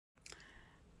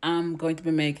I'm going to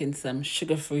be making some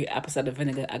sugar-free apple cider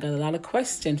vinegar. I got a lot of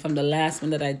questions from the last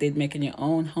one that I did, making your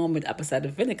own homemade apple cider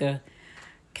vinegar.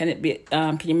 Can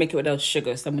you make it without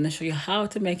sugar? So I'm going to show you how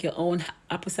to make your own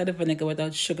apple cider vinegar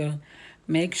without sugar.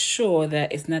 Make sure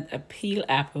that it's not a peel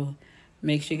apple.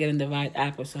 Make sure you're getting the right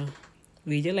apple. So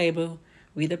read your label,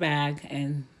 read the bag,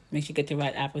 and make sure you get the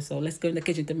right apple. So let's go in the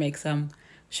kitchen to make some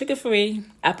sugar-free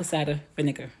apple cider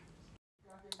vinegar.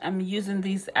 I'm using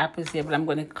these apples here, but I'm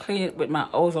going to clean it with my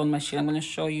ozone machine. I'm going to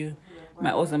show you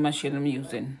my ozone machine I'm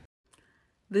using.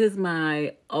 This is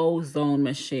my ozone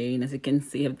machine. As you can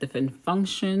see, I have different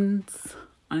functions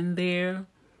on there.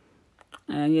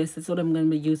 And yes, that's what I'm going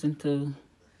to be using to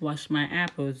wash my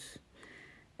apples.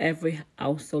 Every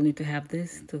household needs to have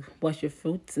this to wash your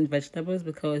fruits and vegetables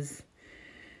because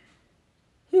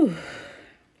we're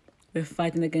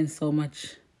fighting against so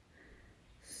much.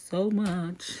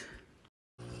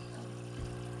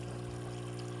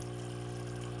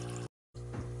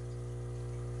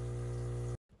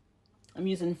 I'm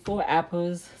using 4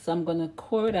 apples, so I'm gonna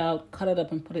core it out, cut it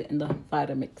up, and put it in the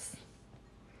Vitamix.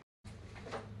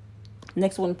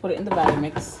 Next one, put it in the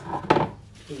Vitamix.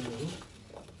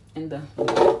 In the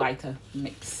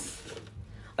Vitamix.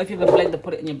 Or if you have a blender,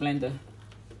 put it in your blender.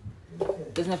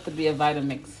 It doesn't have to be a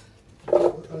Vitamix.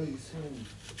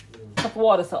 Cup of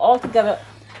water. So all together,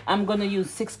 I'm gonna use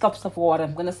 6 cups of water.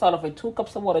 I'm gonna start off with 2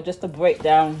 cups of water just to break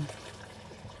down.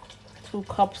 2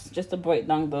 cups just to break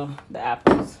down the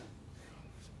apples.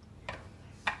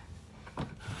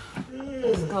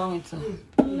 It's going to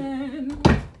blend.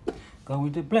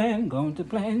 Going to blend, going to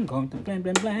blend, going to blend,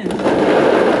 blend, blend.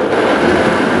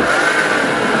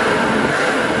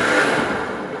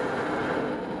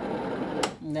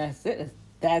 And that's it. It's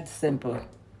that simple.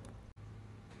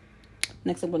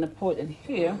 Next, I'm going to pour it in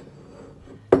here.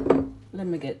 Let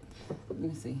me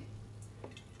see.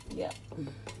 Yeah.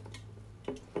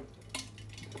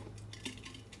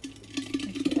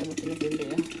 Make sure everything is in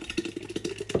there.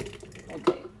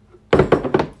 Okay.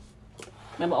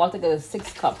 Remember, altogether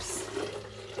 6 cups.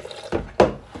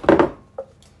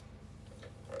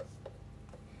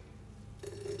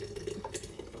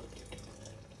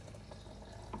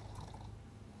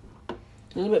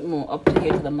 A little bit more, up to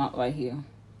here to the mouth right here.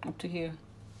 Up to here.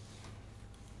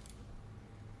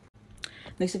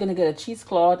 Next, you're going to get a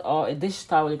cheesecloth or a dish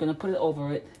towel. You're going to put it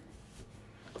over it.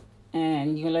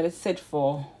 And you're going to let it sit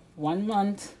for 1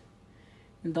 month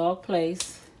in dark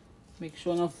place. Make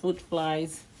sure no fruit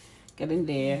flies get in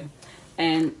there.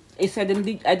 And it said I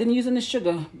didn't use any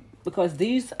sugar because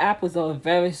these apples are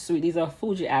very sweet. These are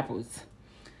Fuji apples.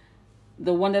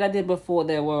 The one that I did before,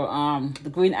 there were the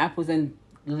green apples and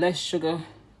less sugar.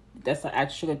 That's to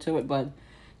add sugar to it, but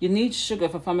you need sugar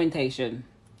for fermentation.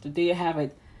 So there you have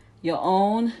it. Your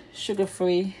own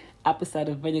sugar-free apple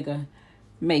cider vinegar.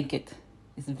 Make it.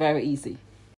 It's very easy.